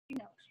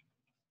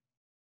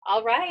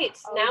All right,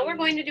 now we're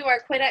going to do our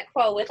quid et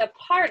quo with a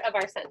part of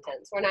our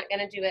sentence. We're not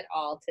going to do it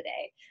all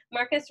today.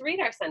 Marcus, read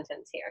our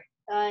sentence here.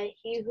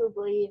 He who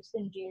believes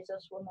in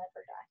Jesus will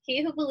never die.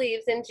 He who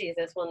believes in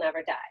Jesus will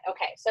never die.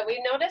 Okay, so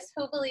we notice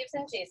who believes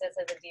in Jesus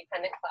is a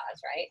dependent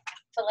clause, right?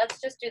 So let's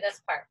just do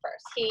this part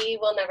first. He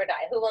will never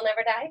die. Who will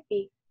never die?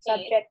 He.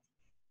 Subject.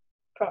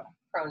 Pronoun.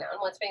 Pronoun.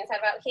 What's being said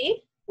about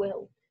he?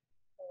 Will.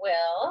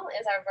 Will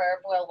is our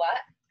verb. Will what?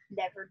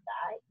 Never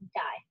die.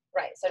 Die.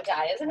 Right, so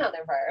die is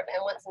another verb.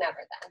 And what's never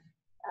then?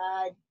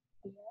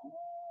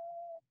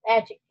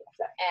 Adjective.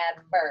 Sorry.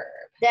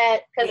 Adverb.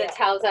 That. Because it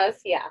tells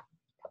us,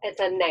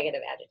 it's a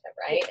negative adjective,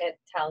 right? It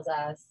tells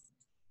us,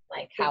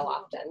 like, how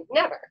often?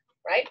 Never,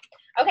 right?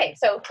 Okay,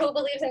 so who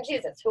believes in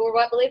Jesus? Who or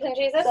what believes in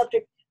Jesus?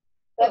 Subject.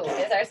 Who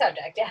is our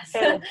subject, yes.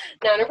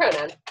 Noun or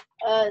pronoun?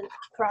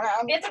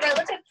 Pronoun. It's a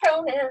relative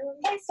pronoun.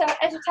 They start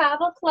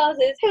adjectival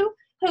clauses. Who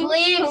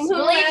believes is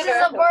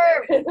a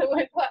verb.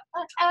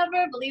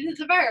 Whatever, believes is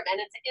a verb,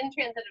 and it's an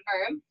intransitive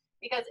verb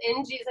because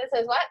in Jesus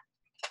is what?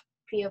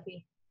 POP.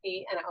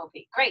 P and an OP.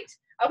 Great.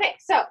 Okay,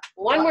 so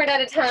one word at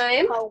a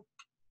time. Oh.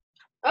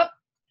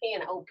 P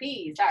and OP,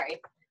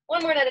 sorry.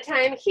 One word at a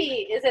time.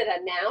 He, is it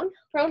a noun?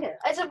 Pronoun.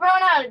 It's a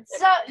pronoun.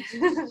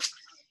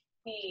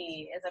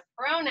 He is a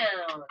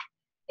pronoun.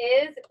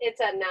 It's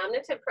a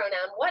nominative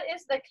pronoun. What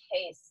is the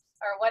case,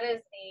 or what is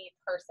the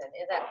person?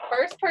 Is it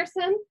first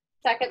person,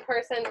 second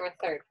person, or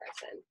third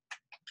person?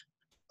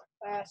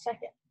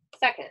 Second.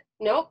 Second.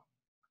 Nope.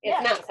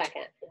 It's not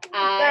second.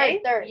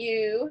 Third.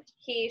 You,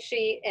 he,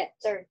 she, it.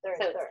 Third. So it's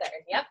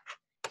third. Yep.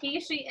 He,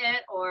 she,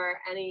 it, or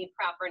any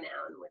proper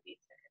noun would be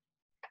third.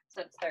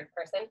 So it's third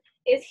person.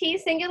 Is he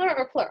singular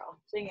or plural?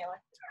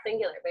 Singular.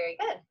 Singular. Very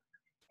good.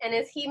 And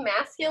is he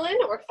masculine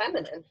or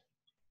feminine?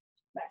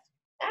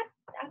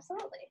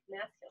 Absolutely.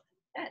 Masculine.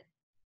 Good.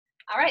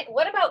 All right.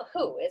 What about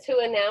who? Is who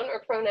a noun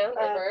or pronoun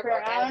or verb?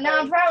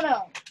 Pronoun,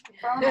 pronoun.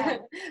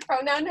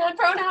 Pronoun, noun,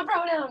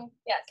 pronoun.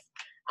 Yes.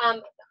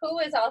 Who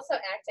is also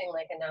acting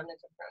like a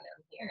nominative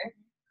pronoun here?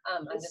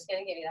 I'm just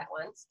going to give you that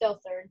one. Still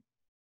third.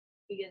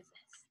 Because,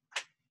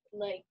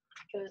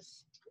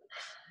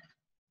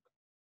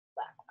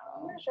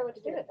 I'm not sure what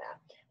to do with that.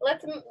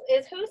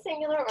 Is who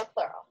singular or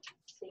plural?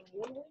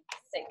 Singular.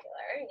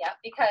 Singular, yep,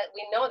 because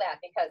we know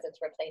that because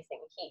it's replacing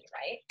he,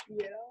 right?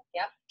 Yeah.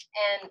 Yep.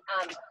 And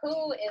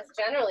who is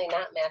generally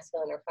not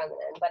masculine or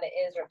feminine, but it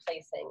is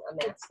replacing a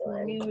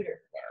masculine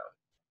neuter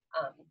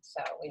noun.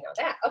 So we know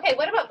that. Okay,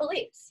 what about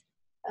believes?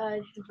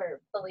 It's a verb.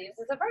 Believes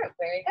is a verb.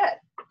 Very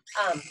good.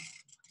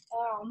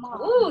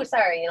 Mom. Ooh,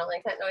 sorry, you don't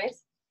like that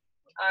noise?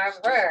 Our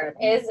verb.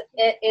 Is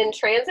it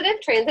intransitive,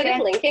 transitive,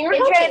 linking, or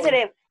helping?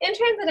 Intransitive.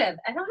 Intransitive.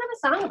 I don't have a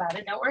song about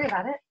it. Don't worry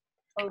about it.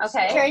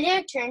 Okay.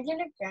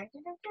 Transitive.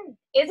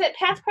 Is it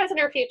past, present,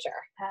 or future?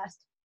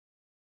 Past.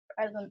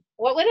 Present.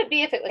 What would it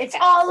be if it was It's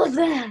past? all of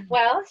them.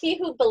 Well, he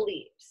who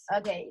believes.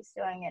 Okay, he's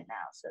doing it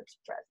now, so it's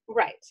present.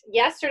 Right.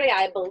 Yesterday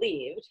I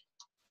believed.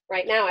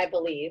 Right now I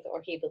believe,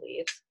 or he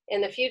believes.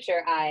 In the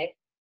future I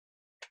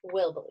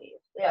will believe.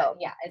 Yeah.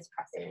 Yeah, it's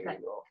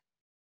present.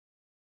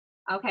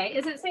 Okay.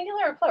 Is it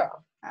singular or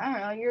plural? I don't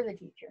know. You're the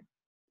teacher.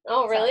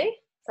 Oh, really?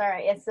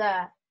 Sorry. It's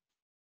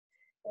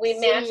we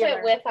match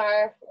it with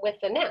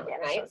the noun, yeah,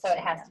 right? So it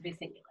has to be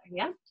singular.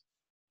 Yeah.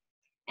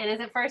 And is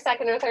it first,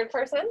 second, or third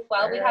person?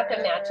 Well, we have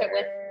to match it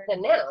with the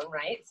noun,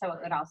 right? So it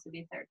would also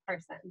be third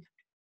person.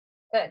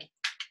 Good.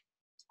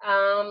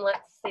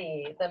 Let's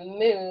see. The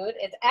mood.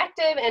 It's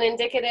active and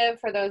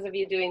indicative for those of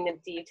you doing the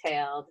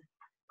detailed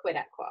quid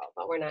et quo,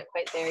 but we're not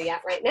quite there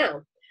yet right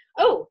now.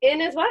 Oh, in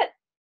is what?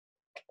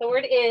 The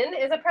word in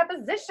is a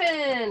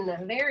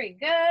preposition. Very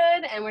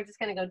good. And we're just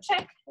going to go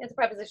check. It's a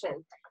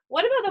preposition.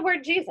 What about the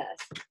word Jesus?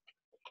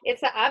 It's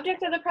the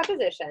object of the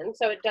preposition,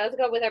 so it does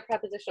go with our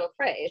prepositional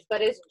phrase,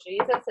 but is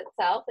Jesus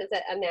itself, is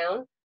it a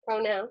noun,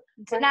 pronoun?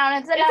 It's a noun.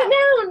 It's a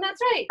noun, that's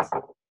right.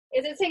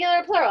 Is it singular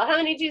or plural? How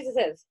many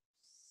Jesuses?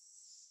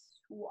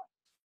 One.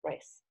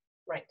 Rice.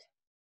 Right.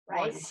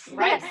 Rice.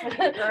 Rice.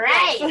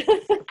 Rice.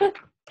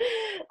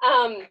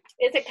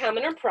 Is it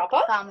common or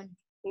proper? Common.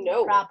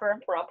 No. Proper.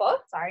 Proper.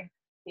 Sorry.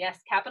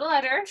 Yes, capital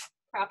letter.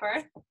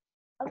 Proper.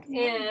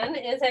 Okay. And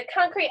is it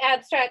concrete,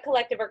 abstract,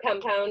 collective, or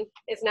compound?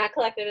 It's not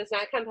collective, it's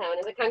not compound.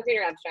 Is it concrete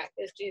or abstract?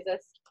 Is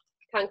Jesus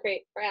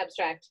concrete or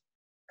abstract?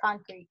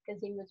 Concrete,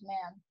 because he was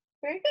man.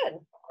 Very good.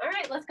 All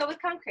right, let's go with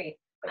concrete.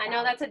 I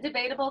know that's a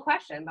debatable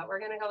question, but we're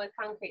going to go with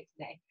concrete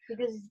today.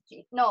 Because,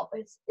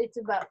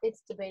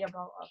 it's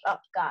debatable about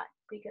God,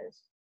 because.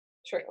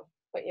 True,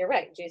 but you're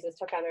right. Jesus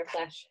took on our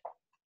flesh.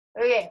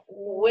 Okay.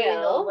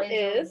 Will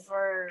is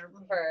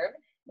verb.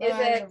 Is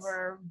it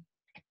verb?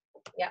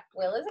 Yeah,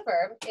 will is a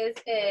verb. Is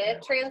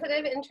it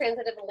transitive,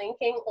 intransitive,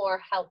 linking,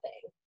 or helping?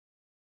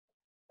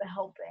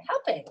 Helping.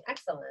 Helping.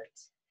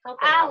 Excellent.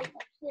 Helping. Ow.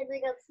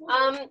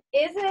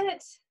 Is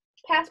it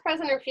past,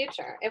 present, or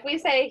future? If we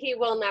say he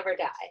will never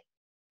die,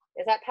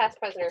 is that past,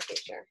 present, or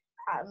future?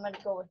 I'm going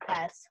to go with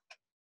past.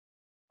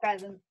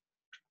 Present.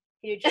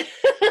 Future.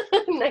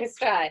 Nice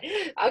try.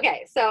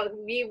 Okay, so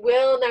we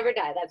will never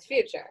die. That's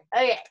future.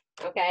 Okay.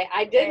 Okay,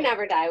 I did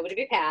never die would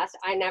be past.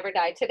 I never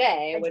die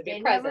today would be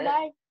present. Never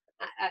die?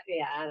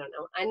 Yeah, I don't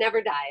know. I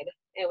never died.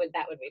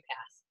 That would be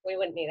pass. We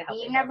wouldn't need a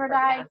helping He hand never for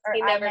died, pass. or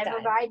He I never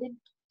never died. died.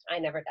 I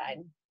never died.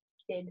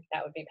 Did.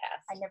 That would be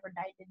pass. I never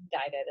died.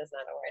 Died it is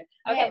not a word.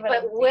 Yeah, Okay, but I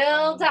but would think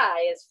will funny.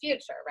 die is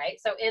future, right?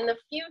 So in the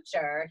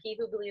future, he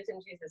who believes in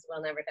Jesus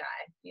will never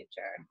die.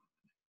 Future.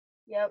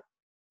 Yep.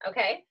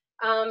 Okay.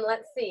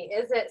 Let's see.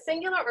 Is it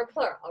singular or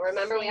plural?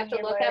 Remember, we have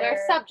to look at our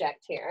Singular.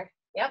 subject here.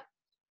 Yep.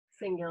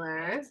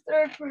 Singular.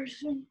 Third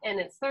person. And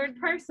it's third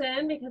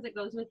person because it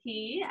goes with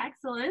he.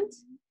 Excellent.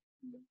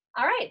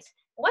 All right.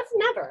 What's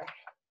never?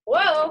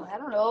 Whoa. I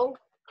don't know.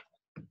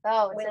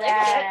 Oh, it's We an like it.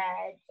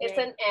 adjective. It's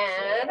an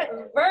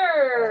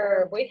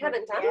adverb. We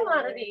haven't done a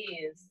lot of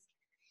these.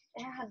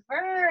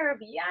 Adverb.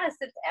 Yes,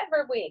 it's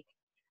adverb week.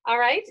 All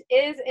right.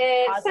 Is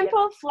it Positive.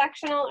 simple,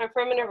 flexional,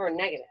 affirmative, or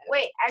negative?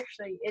 Wait,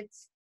 actually,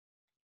 it's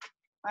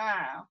I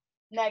don't know.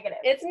 Negative.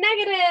 It's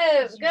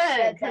negative. You Good.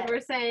 said Because that.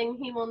 we're saying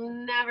he will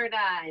never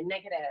die.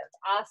 Negative.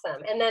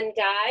 Awesome. And then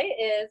die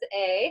is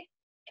a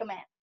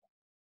Command.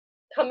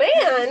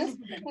 command.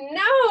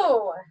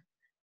 No.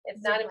 It's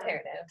It's a not verb.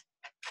 imperative.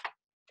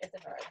 It's a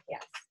verb.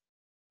 Yes.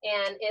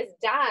 And is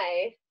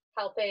die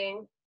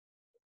helping,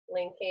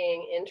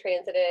 linking,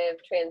 intransitive,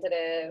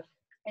 transitive?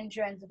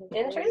 Intransitive.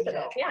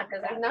 Intransitive. Yeah,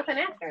 because there's nothing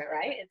after it,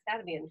 right? It's got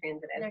to be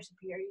intransitive. There's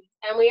a period.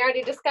 And we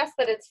already discussed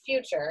that it's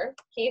future.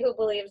 He who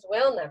believes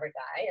will never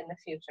die in the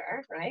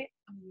future, right?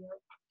 Yep.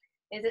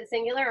 Is it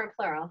singular or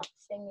plural?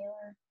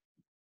 Singular.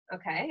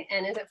 Okay.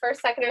 And is it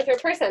first, second, or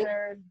third person?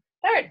 Third.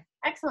 Third.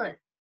 Excellent.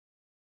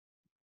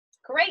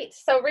 Great.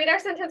 So read our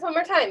sentence one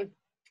more time.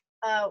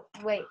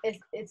 Wait. Is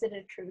it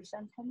a true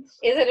sentence?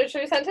 Is it a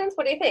true sentence?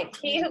 What do you think?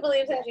 He who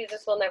believes in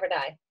Jesus will never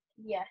die.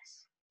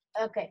 Yes.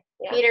 Okay.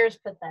 Yeah. Peter's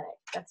pathetic.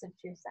 That's a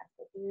true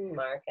sentence.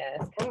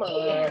 Marcus, come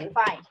on.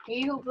 Fine.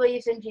 He who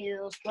believes in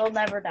Jesus will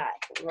never die.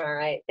 All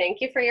right. Thank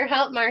you for your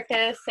help,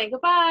 Marcus. Say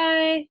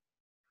goodbye.